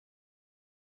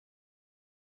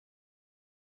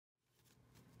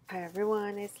Hi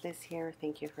everyone, it's Liz here.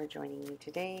 Thank you for joining me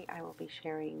today. I will be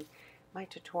sharing my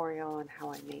tutorial on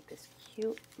how I made this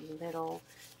cute little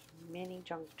mini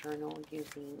junk journal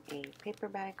using a paper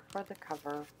bag for the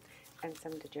cover and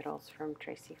some digitals from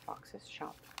Tracy Fox's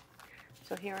shop.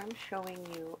 So here I'm showing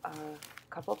you a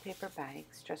couple paper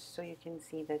bags just so you can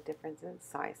see the difference in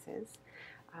sizes.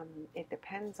 It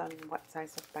depends on what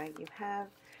size of bag you have,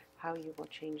 how you will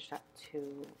change that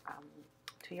to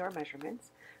your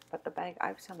measurements. But the bag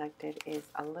I've selected is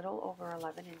a little over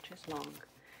 11 inches long,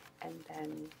 and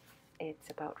then it's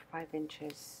about 5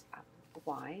 inches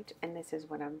wide, and this is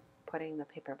when I'm putting the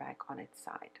paper bag on its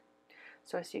side.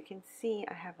 So as you can see,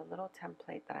 I have a little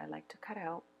template that I like to cut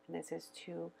out, and this is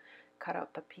to cut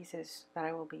out the pieces that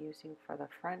I will be using for the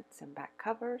fronts and back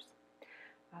covers.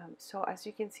 So as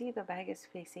you can see, the bag is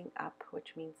facing up,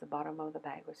 which means the bottom of the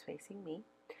bag was facing me.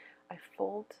 I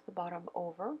fold the bottom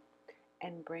over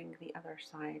and bring the other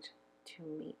side to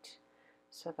meet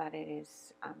so that it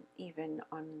is even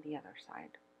on the other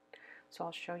side. So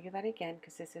I'll show you that again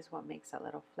because this is what makes that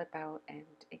little flip out and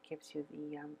it gives you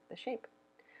the shape.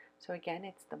 So again,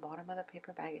 it's the bottom of the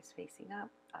paper bag is facing up.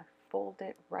 I fold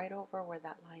it right over where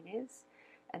that line is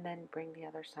and then bring the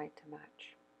other side to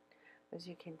match. As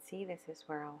you can see, this is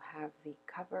where I'll have the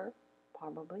cover.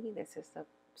 Probably this is the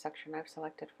section I've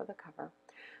selected for the cover,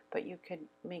 but you could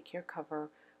make your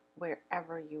cover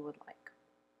wherever you would like.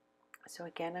 So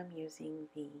again, I'm using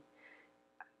the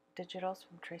digitals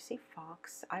from Tracy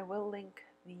Fox. I will link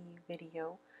the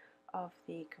video of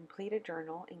the completed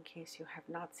journal in case you have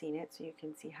not seen it, so you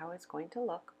can see how it's going to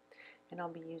look, and I'll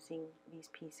be using these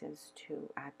pieces to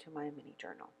add to my mini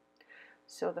journal.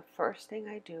 So the first thing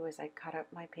I do is I cut up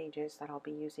my pages that I'll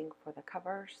be using for the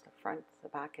covers, the front, the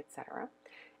back, etc.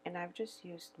 And I've just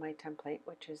used my template,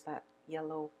 which is that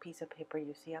yellow piece of paper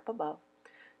you see up above,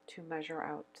 to measure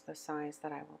out the size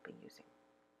that I will be using.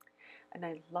 And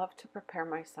I love to prepare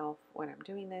myself when I'm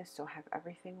doing this, so have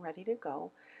everything ready to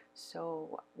go.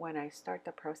 So when I start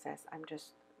the process, I'm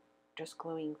just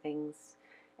gluing things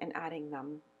and adding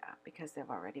them because they've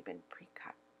already been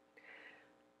pre-cut.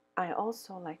 I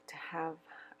also like to have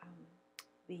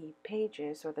the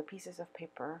pages or the pieces of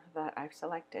paper that I've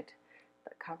selected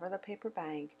that cover the paper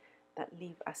bag that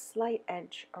leave a slight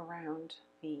edge around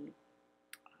the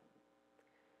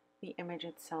image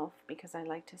itself, because I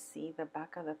like to see the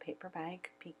back of the paper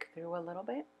bag peek through a little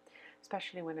bit,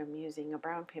 especially when I'm using a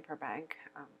brown paper bag,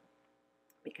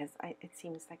 because it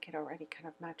seems like it already kind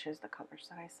of matches the colors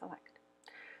that I select.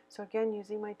 So again,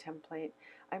 using my template,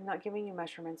 I'm not giving you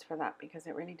measurements for that because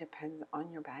it really depends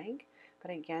on your bag. But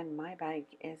again, my bag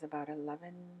is about a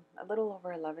little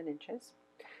over 11 inches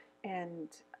and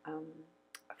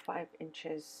 5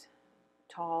 inches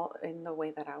tall in the way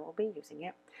that I will be using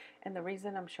it. And the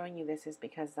reason I'm showing you this is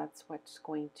because that's what's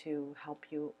going to help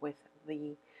you with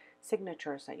the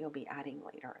signatures that you'll be adding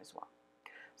later as well.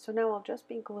 So now I'll just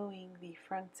be gluing the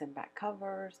fronts and back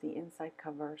covers, the inside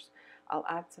covers. I'll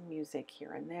add some music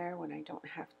here and there when I don't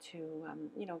have to,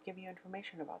 give you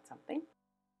information about something.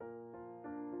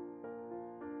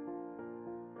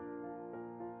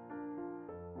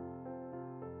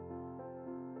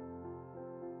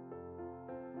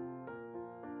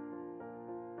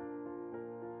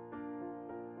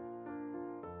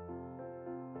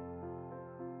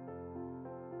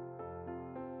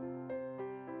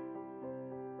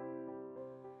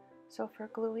 So for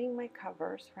gluing my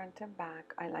covers front and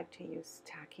back, I like to use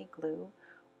tacky glue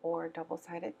or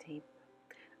double-sided tape.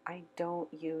 I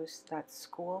don't use that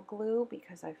school glue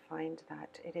because I find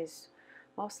that it is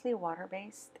mostly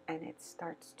water-based and it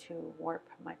starts to warp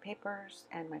my papers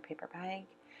and my paper bag,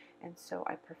 and so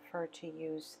I prefer to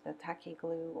use the tacky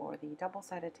glue or the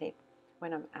double-sided tape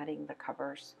when I'm adding the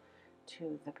covers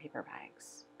to the paper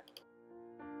bags.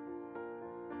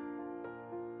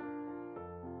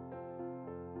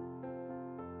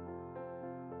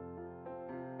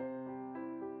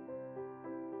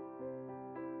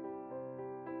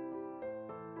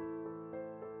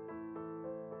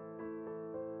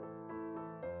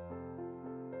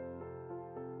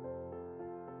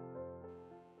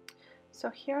 So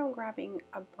here I'm grabbing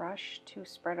a brush to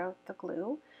spread out the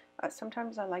glue.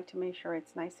 Sometimes I like to make sure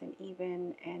it's nice and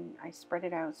even, and I spread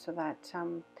it out so that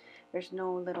there's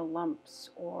no little lumps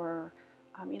or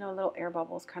little air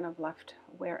bubbles kind of left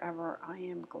wherever I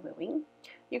am gluing.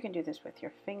 You can do this with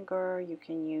your finger. You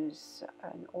can use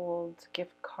an old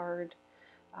gift card,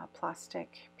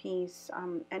 plastic piece,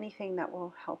 anything that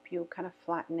will help you kind of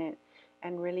flatten it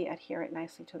and really adhere it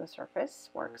nicely to the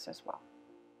surface works as well.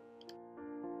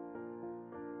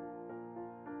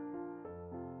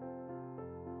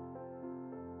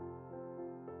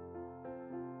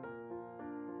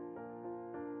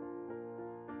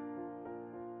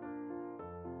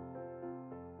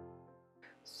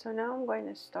 So now I'm going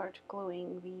to start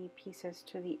gluing the pieces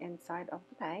to the inside of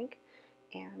the bag,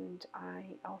 and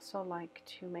I also like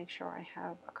to make sure I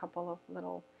have a couple of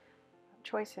little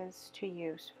choices to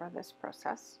use for this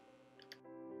process.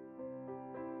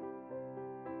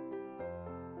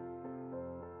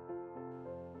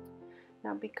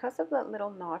 Now, because of that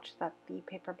little notch that the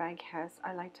paper bag has,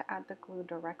 I like to add the glue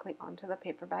directly onto the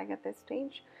paper bag at this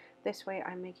stage. This way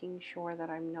I'm making sure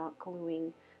that I'm not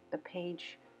gluing the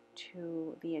page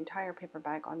to the entire paper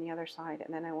bag on the other side,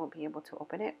 and then I won't be able to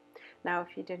open it. Now,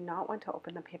 if you did not want to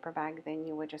open the paper bag, then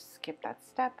you would just skip that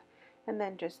step and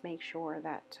then just make sure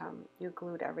that you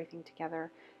glued everything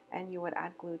together, and you would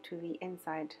add glue to the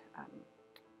inside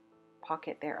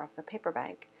pocket there of the paper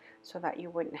bag so that you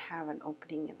wouldn't have an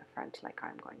opening in the front like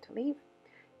I'm going to leave.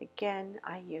 Again,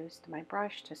 I used my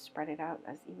brush to spread it out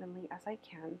as evenly as I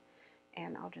can,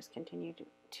 and I'll just continue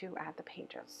to add the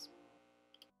pages.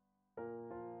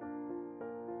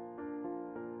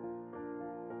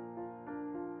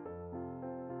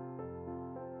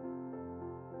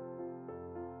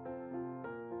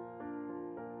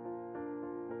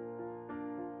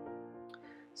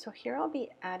 So here I'll be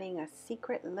adding a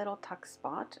secret little tuck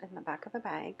spot in the back of the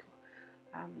bag.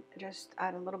 Just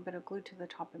add a little bit of glue to the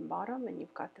top and bottom, and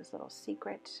you've got this little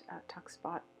secret tuck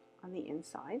spot on the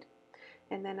inside.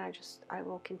 And then I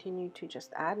will continue to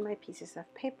just add my pieces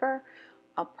of paper.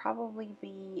 I'll probably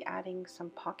be adding some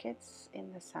pockets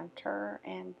in the center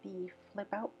and the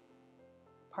flip out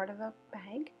part of the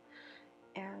bag.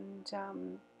 And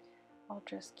I'll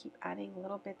just keep adding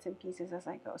little bits and pieces as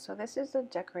I go. So this is the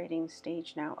decorating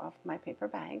stage now of my paper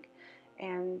bag.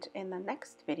 And in the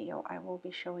next video, I will be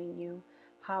showing you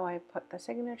how I put the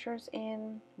signatures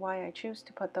in, why I choose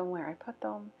to put them where I put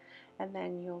them, and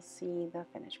then you'll see the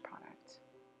finished product.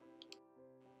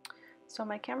 So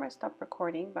my camera stopped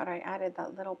recording, but I added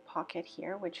that little pocket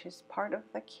here, which is part of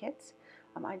the kit.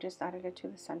 I just added it to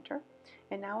the center.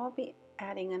 And now I'll be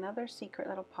adding another secret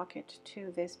little pocket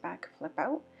to this back flip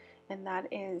out. And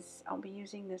that is, I'll be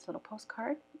using this little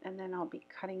postcard, and then I'll be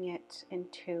cutting it in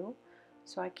two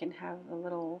so I can have a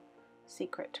little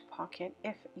secret pocket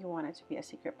if you want it to be a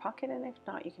secret pocket, and if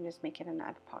not, you can just make it an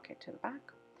added pocket to the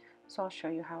back. So I'll show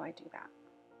you how I do that.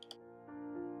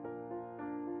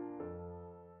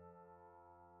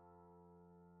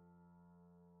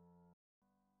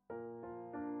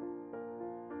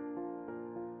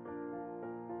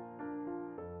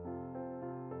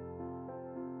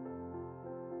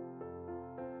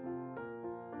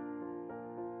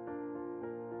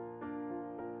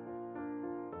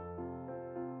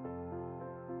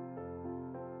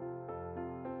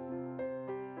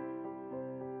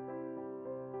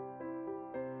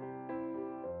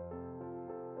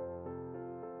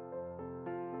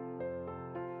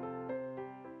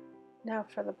 Now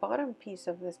for the bottom piece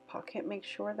of this pocket, make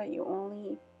sure that you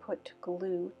only put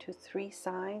glue to 3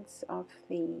 sides of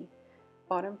the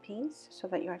bottom piece so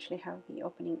that you actually have the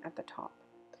opening at the top.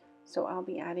 So I'll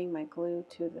be adding my glue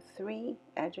to the 3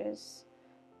 edges,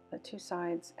 the 2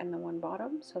 sides, and the 1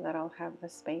 bottom, so that I'll have the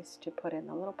space to put in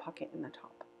the little pocket in the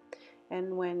top.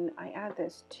 And when I add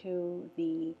this to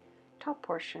the top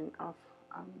portion of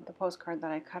the postcard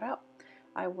that I cut out,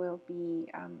 I will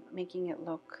be making it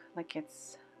look like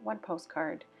it's one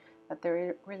postcard, that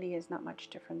there really is not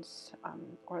much difference,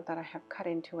 or that I have cut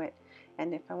into it.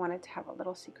 And if I wanted to have a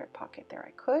little secret pocket there, I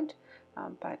could,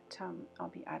 but I'll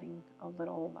be adding a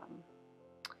little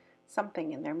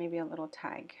something in there, maybe a little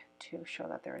tag to show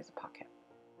that there is a pocket.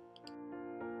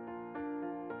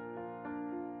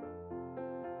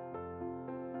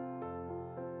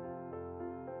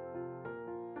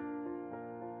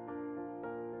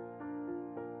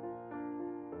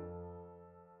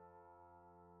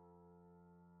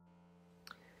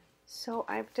 So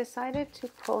I've decided to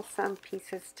pull some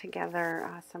pieces together,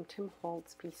 some Tim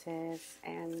Holtz pieces,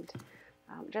 and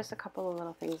just a couple of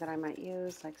little things that I might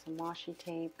use, like some washi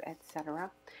tape,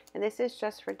 etc. And this is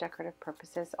just for decorative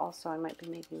purposes. Also, I might be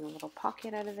making a little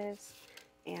pocket out of this,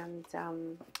 and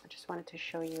I just wanted to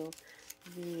show you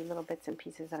the little bits and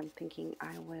pieces that I'm thinking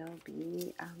I will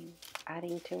be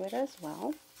adding to it as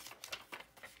well.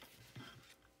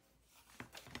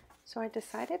 So I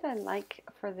decided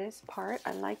for this part,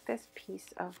 I like this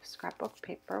piece of scrapbook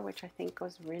paper, which I think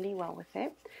goes really well with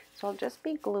it. So I'll just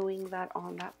be gluing that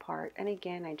on that part. And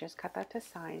again, I just cut that to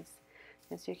size.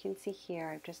 As you can see here,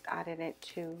 I've just added it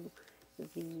to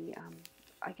the,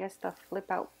 I guess the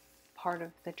flip out part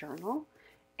of the journal.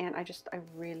 And I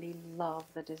really love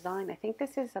the design. I think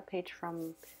this is a page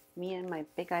from Me and My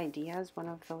Big Ideas, one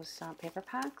of those paper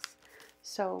packs.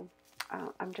 So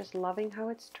I'm just loving how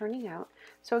it's turning out.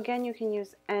 So again, you can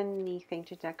use anything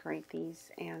to decorate these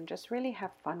and just really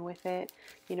have fun with it.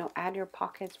 You know, add your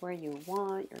pockets where you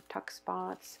want, your tuck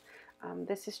spots.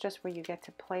 This is just where you get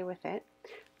to play with it.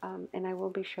 And I will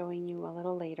be showing you a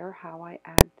little later how I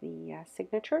add the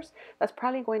signatures. That's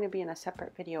probably going to be in a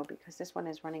separate video because this one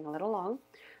is running a little long.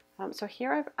 So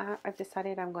here I've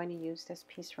decided I'm going to use this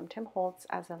piece from Tim Holtz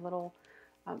as a little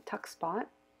tuck spot.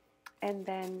 And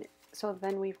then, so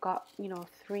then we've got, you know,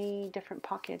 3 different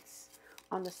pockets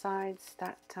on the sides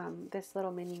that this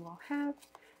little mini will have.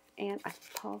 And I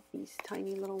love these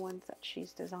tiny little ones that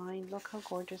she's designed. Look how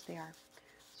gorgeous they are.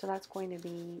 So that's going to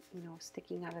be, you know,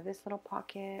 sticking out of this little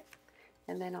pocket.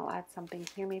 And then I'll add something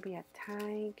here, maybe a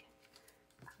tag.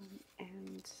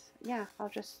 And yeah, I'll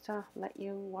just let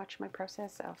you watch my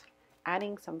process of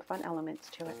adding some fun elements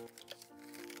to it.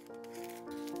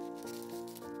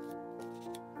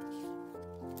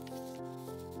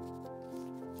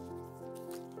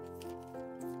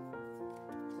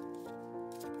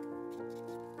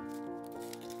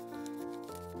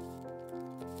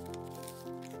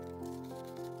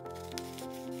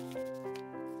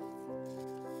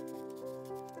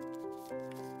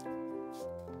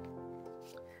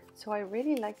 So I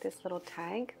really like this little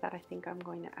tag that I think I'm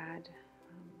going to add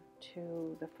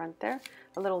to the front there.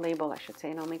 A little label, I should say,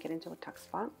 and I'll make it into a tuck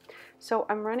spot. So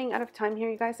I'm running out of time here,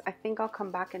 you guys. I think I'll come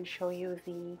back and show you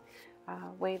the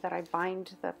way that I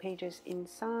bind the pages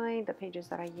inside, the pages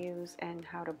that I use, and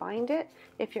how to bind it.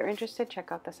 If you're interested,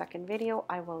 check out the second video.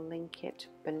 I will link it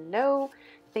below.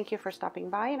 Thank you for stopping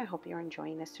by, and I hope you're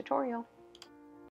enjoying this tutorial.